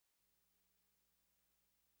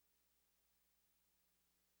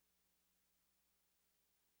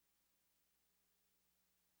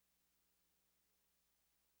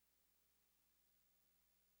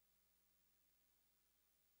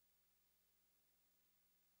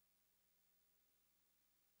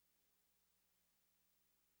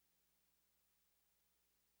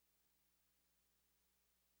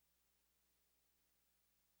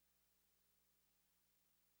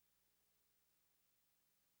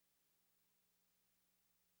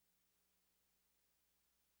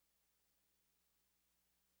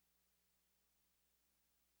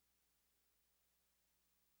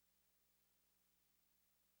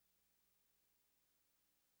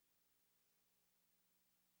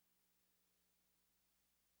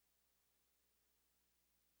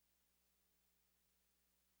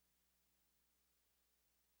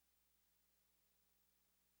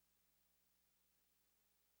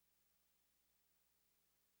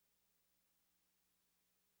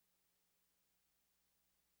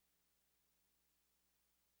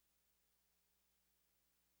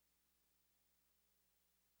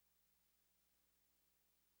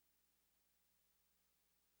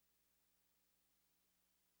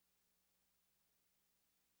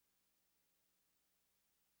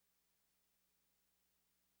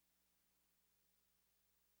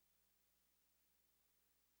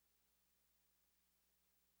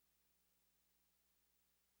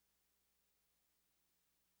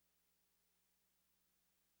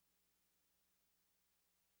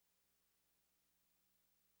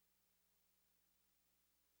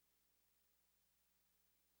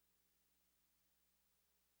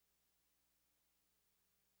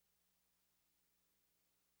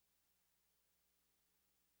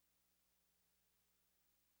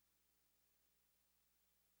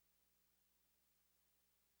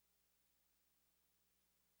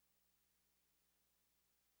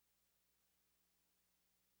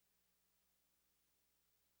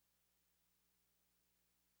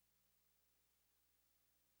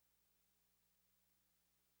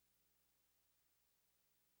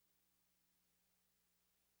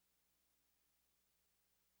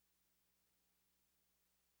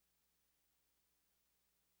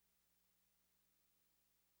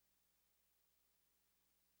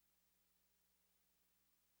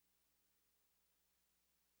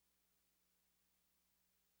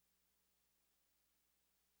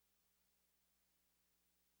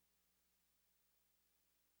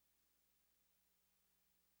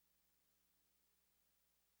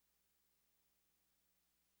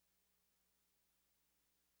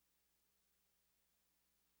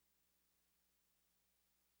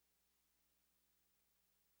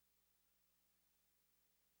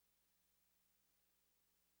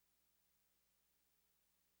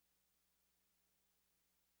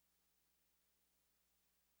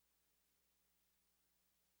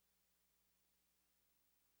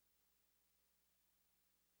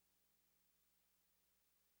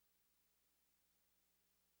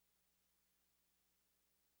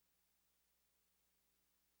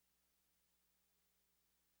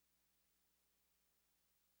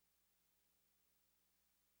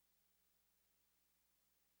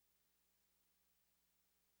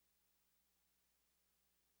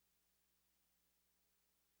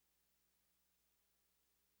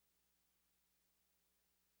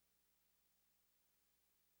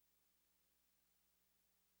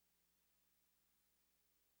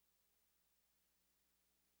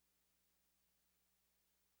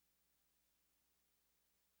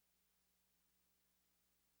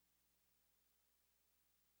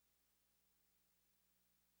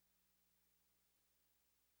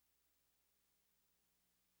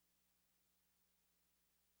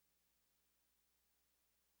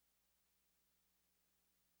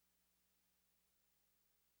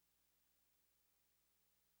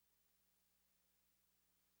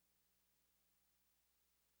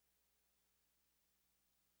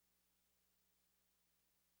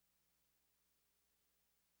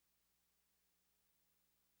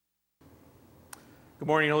Good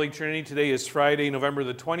morning, Holy Trinity. Today is Friday, November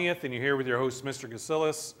the 20th, and you're here with your host, Mr.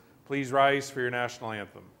 Casillas. Please rise for your national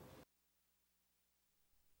anthem.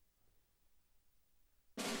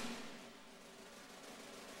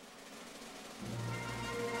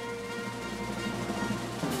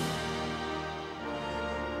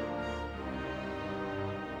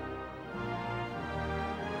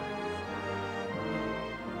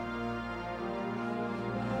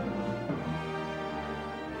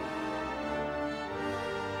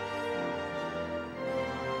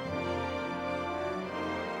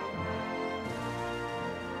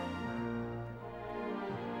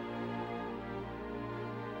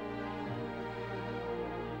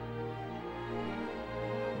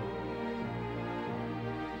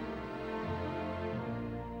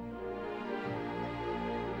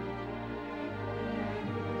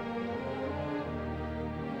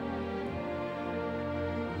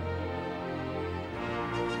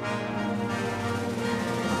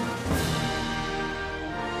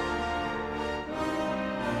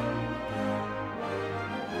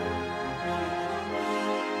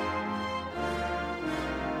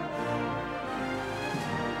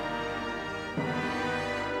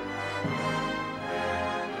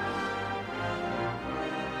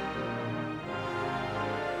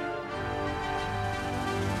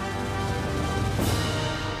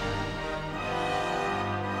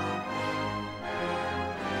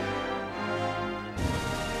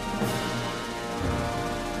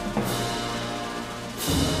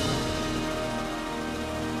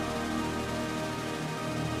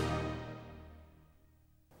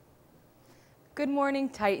 Good morning,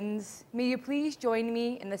 Titans. May you please join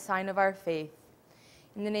me in the sign of our faith.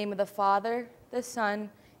 In the name of the Father, the Son,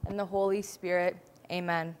 and the Holy Spirit,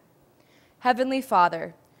 amen. Heavenly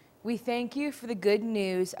Father, we thank you for the good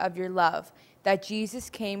news of your love that Jesus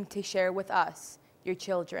came to share with us, your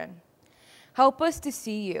children. Help us to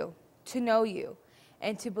see you, to know you,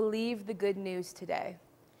 and to believe the good news today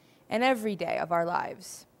and every day of our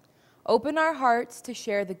lives. Open our hearts to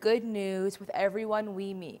share the good news with everyone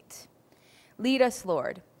we meet. Lead us,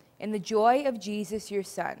 Lord, in the joy of Jesus, your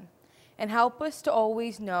Son, and help us to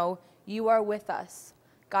always know you are with us,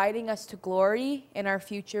 guiding us to glory in our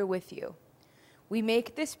future with you. We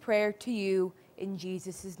make this prayer to you in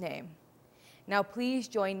Jesus' name. Now please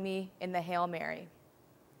join me in the Hail Mary.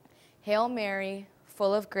 Hail Mary,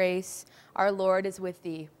 full of grace, our Lord is with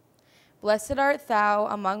thee. Blessed art thou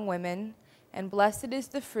among women, and blessed is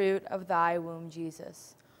the fruit of thy womb,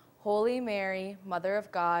 Jesus. Holy Mary, Mother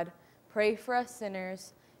of God, pray for us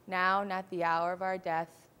sinners, now and at the hour of our death.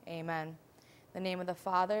 Amen. In the name of the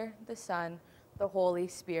Father, the Son, the Holy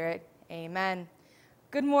Spirit. Amen.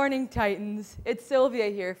 Good morning, Titans. It's Sylvia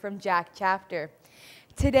here from Jack Chapter.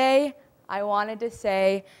 Today, I wanted to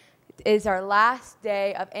say, is our last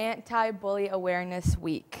day of Anti-Bully Awareness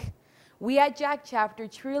Week. We at Jack Chapter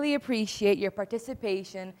truly appreciate your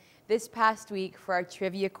participation this past week for our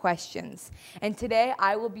trivia questions. And today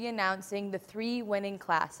I will be announcing the 3 winning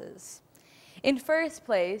classes. In first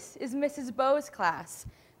place is Mrs. Bowe's class.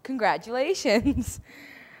 Congratulations.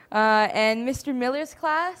 And Mr. Miller's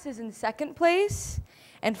class is in second place.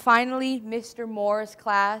 And finally, Mr. Moore's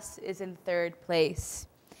class is in third place.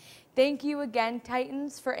 Thank you again,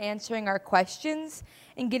 Titans, for answering our questions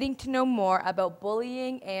and getting to know more about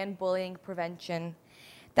bullying and bullying prevention.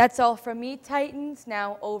 That's all from me, Titans.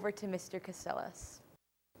 Now over to Mr. Casillas.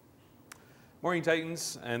 Morning,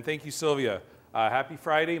 Titans, and thank you, Sylvia. Happy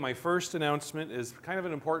Friday. My first announcement is kind of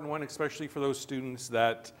an important one, especially for those students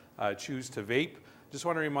that choose to vape. Just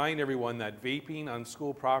want to remind everyone that vaping on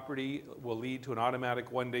school property will lead to an automatic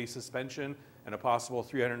 1-day suspension and a possible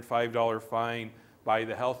 $305 fine by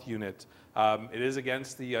the health unit. It is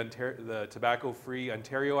against the Tobacco-Free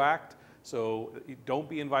Ontario Act, so don't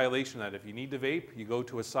be in violation of that. If you need to vape, you go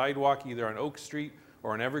to a sidewalk either on Oak Street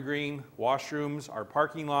or on Evergreen. Washrooms, our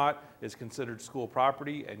parking lot is considered school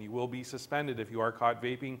property, and you will be suspended if you are caught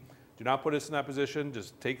vaping. Do not put us in that position.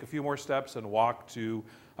 Just take a few more steps and walk to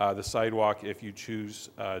the sidewalk if you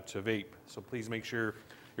choose to vape. So please make sure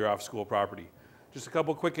you're off school property. Just a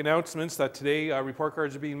couple quick announcements that today report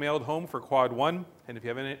cards are being mailed home for Quad 1, and if you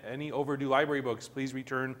have any overdue library books, please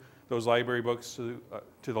return those library books to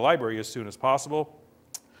the library as soon as possible.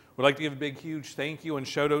 We'd like to give a big, huge thank you and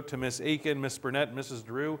shout out to Miss Aiken, Miss Burnett, and Mrs.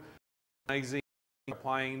 Drew, organizing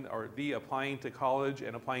the Applying to College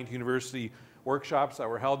and Applying to University workshops that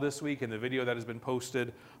were held this week, and the video that has been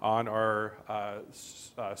posted on our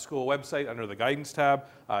school website under the guidance tab.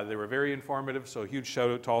 They were very informative, so a huge shout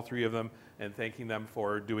out to all 3 of them and thanking them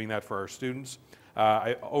for doing that for our students.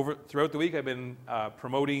 Throughout the week, I've been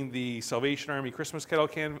promoting the Salvation Army Christmas Kettle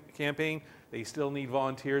campaign. They still need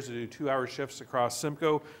volunteers to do 2-hour shifts across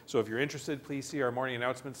Simcoe. So if you're interested, please see our morning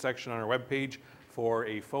announcements section on our webpage for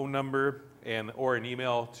a phone number or an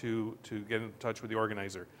email to get in touch with the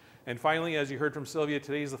organizer. And finally, as you heard from Sylvia,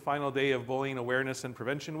 today is the final day of Bullying Awareness and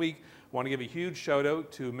Prevention Week. I want to give a huge shout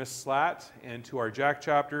out to Miss Slatt and to our Jack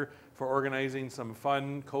chapter for organizing some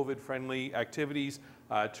fun, COVID-friendly activities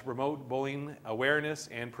to promote bullying awareness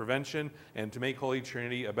and prevention and to make Holy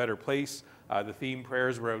Trinity a better place. The theme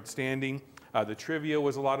prayers were outstanding. The trivia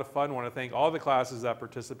was a lot of fun. I want to thank all the classes that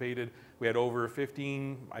participated. We had over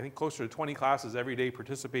 15, I think closer to 20 classes every day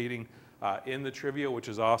participating in the trivia, which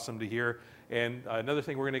is awesome to hear. And another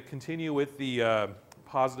thing, we're going to continue with the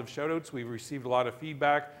positive shout-outs. We've received a lot of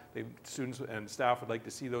feedback. Students and staff would like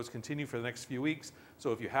to see those continue for the next few weeks.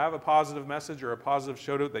 So if you have a positive message or a positive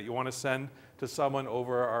shout-out that you want to send to someone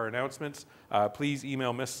over our announcements, please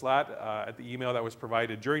email Ms. Slatt at the email that was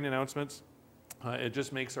provided during announcements. It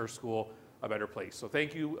just makes our school a better place. So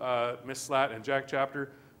thank you, Ms. Slatt and Jack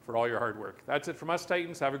Chapter, for all your hard work. That's it from us,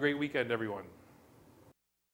 Titans. Have a great weekend, everyone.